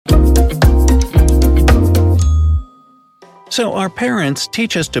So our parents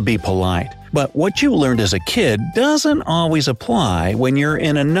teach us to be polite, but what you learned as a kid doesn't always apply when you're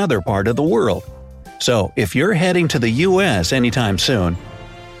in another part of the world. So if you're heading to the US anytime soon,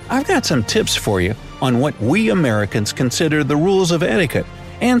 I've got some tips for you on what we Americans consider the rules of etiquette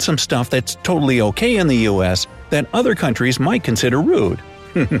and some stuff that's totally okay in the US that other countries might consider rude.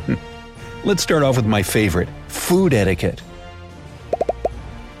 Let's start off with my favorite, food etiquette.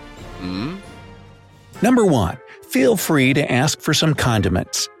 Number 1. Feel free to ask for some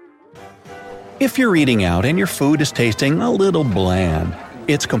condiments. If you're eating out and your food is tasting a little bland,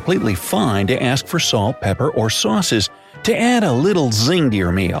 it's completely fine to ask for salt, pepper, or sauces to add a little zing to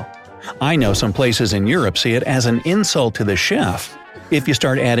your meal. I know some places in Europe see it as an insult to the chef if you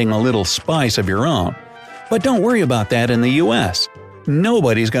start adding a little spice of your own. But don't worry about that in the US.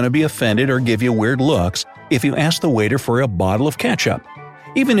 Nobody's going to be offended or give you weird looks if you ask the waiter for a bottle of ketchup.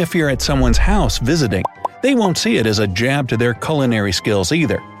 Even if you're at someone's house visiting, they won't see it as a jab to their culinary skills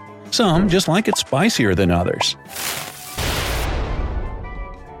either. Some just like it spicier than others.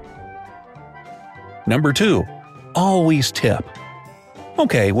 Number 2. Always tip.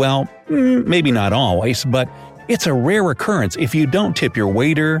 Okay, well, maybe not always, but it's a rare occurrence if you don't tip your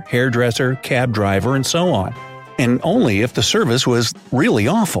waiter, hairdresser, cab driver, and so on, and only if the service was really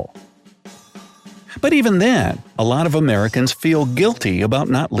awful. But even then, a lot of Americans feel guilty about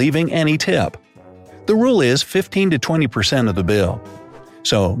not leaving any tip. The rule is 15 to 20% of the bill.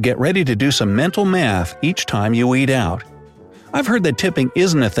 So get ready to do some mental math each time you eat out. I've heard that tipping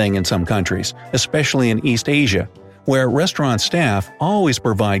isn't a thing in some countries, especially in East Asia, where restaurant staff always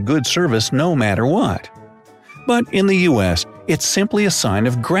provide good service no matter what. But in the US, it's simply a sign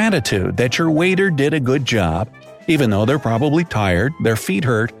of gratitude that your waiter did a good job, even though they're probably tired, their feet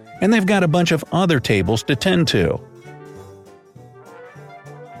hurt, and they've got a bunch of other tables to tend to.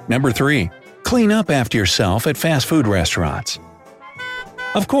 Number 3. Clean up after yourself at fast food restaurants.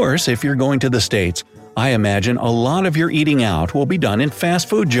 Of course, if you're going to the States, I imagine a lot of your eating out will be done in fast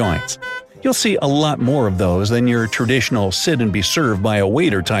food joints. You'll see a lot more of those than your traditional sit and be served by a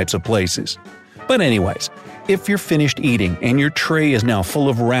waiter types of places. But anyways, if you're finished eating and your tray is now full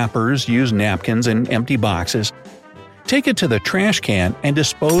of wrappers, used napkins, and empty boxes, take it to the trash can and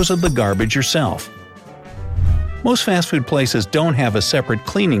dispose of the garbage yourself. Most fast food places don't have a separate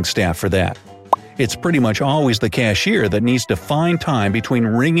cleaning staff for that. It's pretty much always the cashier that needs to find time between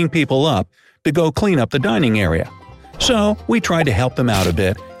ringing people up to go clean up the dining area. So we try to help them out a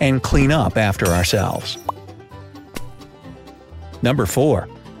bit and clean up after ourselves. Number 4.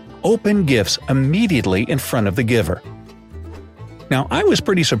 Open gifts immediately in front of the giver. Now, I was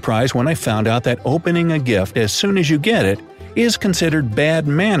pretty surprised when I found out that opening a gift as soon as you get it is considered bad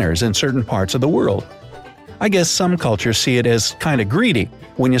manners in certain parts of the world. I guess some cultures see it as kinda greedy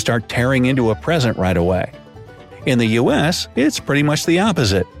when you start tearing into a present right away. In the US, it's pretty much the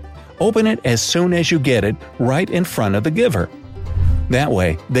opposite. Open it as soon as you get it right in front of the giver. That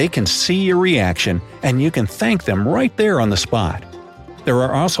way, they can see your reaction and you can thank them right there on the spot. There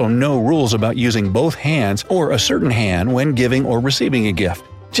are also no rules about using both hands or a certain hand when giving or receiving a gift.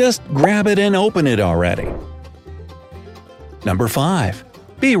 Just grab it and open it already. Number 5.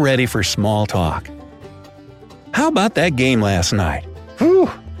 Be ready for small talk. How about that game last night? Whew!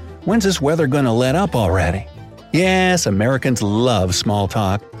 When's this weather gonna let up already? Yes, Americans love small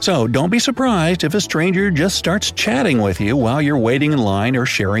talk, so don't be surprised if a stranger just starts chatting with you while you're waiting in line or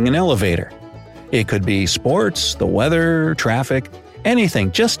sharing an elevator. It could be sports, the weather, traffic,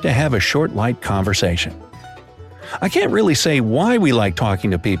 anything just to have a short, light conversation. I can't really say why we like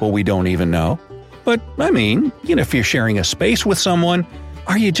talking to people we don't even know, but I mean, if you're sharing a space with someone,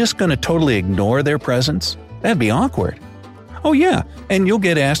 are you just going to totally ignore their presence? That'd be awkward. Oh yeah, and you'll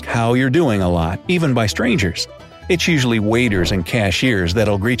get asked how you're doing a lot, even by strangers. It's usually waiters and cashiers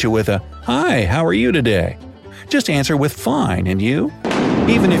that'll greet you with a, "Hi, how are you today?" Just answer with "Fine, and you?"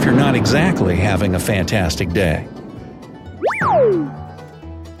 even if you're not exactly having a fantastic day.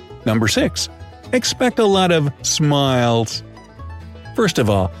 Number 6. Expect a lot of smiles. First of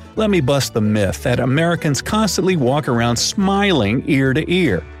all, let me bust the myth that Americans constantly walk around smiling ear to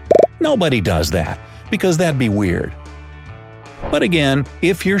ear. Nobody does that, because that'd be weird. But again,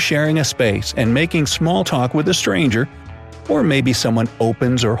 if you're sharing a space and making small talk with a stranger, or maybe someone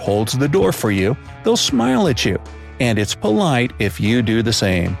opens or holds the door for you, they'll smile at you, and it's polite if you do the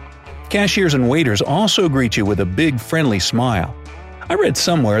same. Cashiers and waiters also greet you with a big friendly smile. I read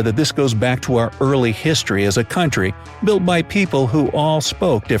somewhere that this goes back to our early history as a country built by people who all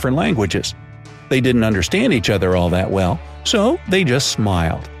spoke different languages. They didn't understand each other all that well, so they just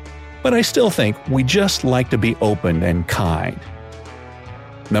smiled. But I still think we just like to be open and kind.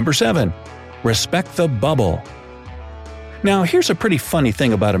 Number 7. Respect the bubble. Now, here's a pretty funny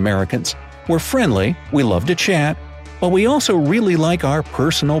thing about Americans. We're friendly, we love to chat, but we also really like our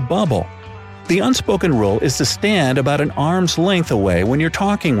personal bubble. The unspoken rule is to stand about an arm's length away when you're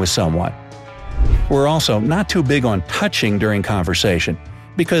talking with someone. We're also not too big on touching during conversation,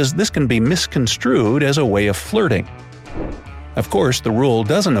 because this can be misconstrued as a way of flirting. Of course, the rule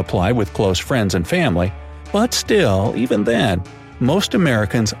doesn't apply with close friends and family, but still, even then, most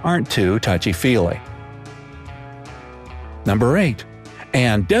Americans aren't too touchy-feely. Number 8.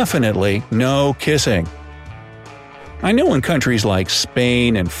 And definitely no kissing. I know in countries like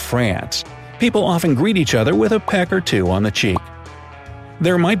Spain and France, people often greet each other with a peck or two on the cheek.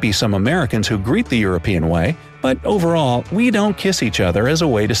 There might be some Americans who greet the European way, but overall, we don't kiss each other as a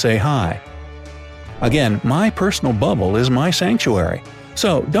way to say hi. Again, my personal bubble is my sanctuary,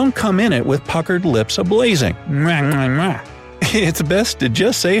 so don't come in it with puckered lips ablazing. It's best to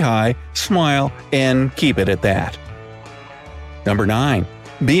just say hi, smile, and keep it at that. Number 9.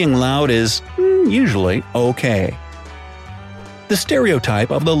 Being loud is usually okay. The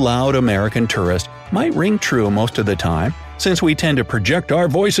stereotype of the loud American tourist might ring true most of the time, since we tend to project our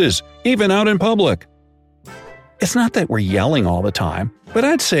voices, even out in public. It's not that we're yelling all the time, but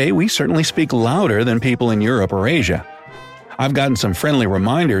I'd say we certainly speak louder than people in Europe or Asia. I've gotten some friendly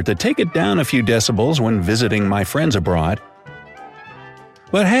reminder to take it down a few decibels when visiting my friends abroad.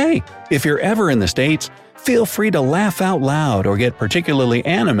 But hey, if you're ever in the States, feel free to laugh out loud or get particularly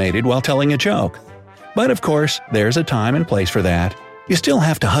animated while telling a joke. But of course, there's a time and place for that. You still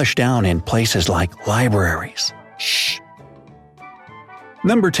have to hush down in places like libraries. Shh.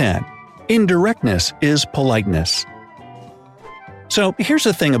 Number 10. Indirectness is politeness. So here's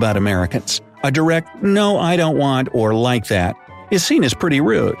the thing about Americans. A direct, no I don't want or like that is seen as pretty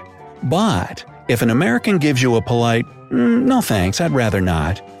rude. But if an American gives you a polite, no thanks, I'd rather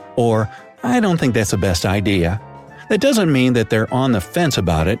not, or I don't think that's the best idea, that doesn't mean that they're on the fence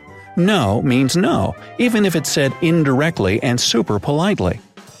about it. No means no, even if it's said indirectly and super politely.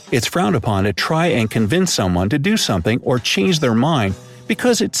 It's frowned upon to try and convince someone to do something or change their mind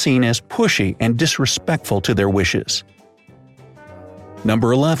because it's seen as pushy and disrespectful to their wishes.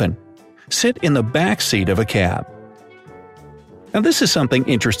 Number 11. Sit in the back seat of a cab. Now this is something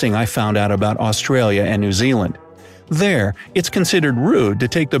interesting I found out about Australia and New Zealand. There, it's considered rude to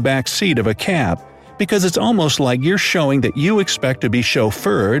take the back seat of a cab because it's almost like you're showing that you expect to be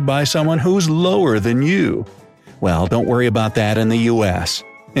chauffeured by someone who's lower than you. Well, don't worry about that in the US.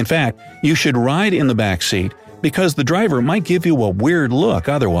 In fact, you should ride in the back seat because the driver might give you a weird look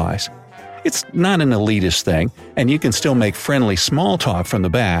otherwise. It's not an elitist thing, and you can still make friendly small talk from the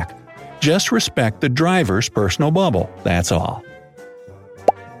back. Just respect the driver's personal bubble, that's all.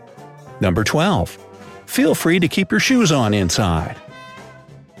 Number 12. Feel free to keep your shoes on inside.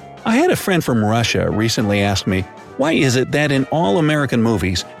 I had a friend from Russia recently ask me, why is it that in all American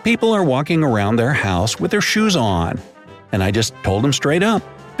movies, people are walking around their house with their shoes on? And I just told him straight up,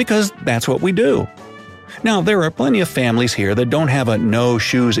 because that's what we do. Now, there are plenty of families here that don't have a no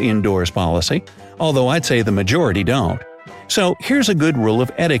shoes indoors policy, although I'd say the majority don't. So here's a good rule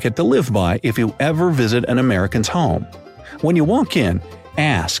of etiquette to live by if you ever visit an American's home. When you walk in,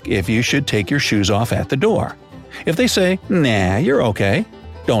 ask if you should take your shoes off at the door. If they say, nah, you're okay,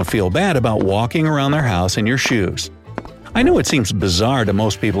 don't feel bad about walking around their house in your shoes. I know it seems bizarre to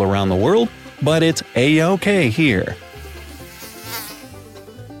most people around the world, but it's A-okay here.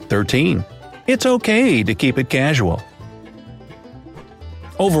 13. It's okay to keep it casual.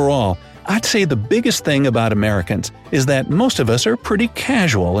 Overall, I'd say the biggest thing about Americans is that most of us are pretty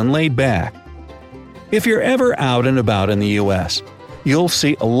casual and laid back. If you're ever out and about in the US, you'll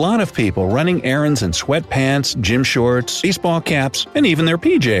see a lot of people running errands in sweatpants, gym shorts, baseball caps, and even their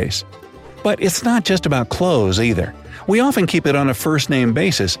PJs. But it's not just about clothes either. We often keep it on a first-name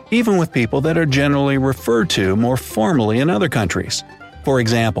basis, even with people that are generally referred to more formally in other countries. For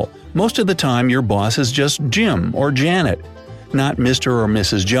example, most of the time your boss is just Jim or Janet, not Mr. or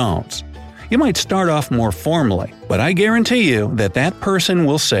Mrs. Jones. You might start off more formally, but I guarantee you that that person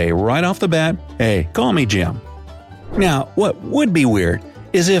will say right off the bat, hey, call me Jim. Now, what would be weird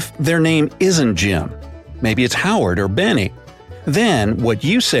is if their name isn't Jim. Maybe it's Howard or Benny. Then what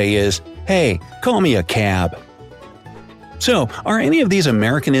you say is, hey, call me a cab. So, are any of these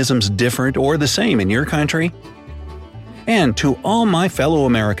Americanisms different or the same in your country? And to all my fellow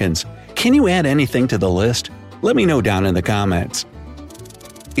Americans, can you add anything to the list? Let me know down in the comments.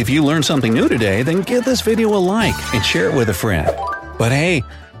 If you learned something new today, then give this video a like and share it with a friend. But hey,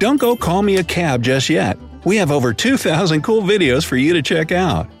 don't go call me a cab just yet. We have over 2,000 cool videos for you to check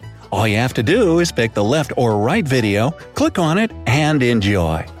out. All you have to do is pick the left or right video, click on it, and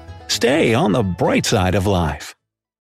enjoy. Stay on the bright side of life.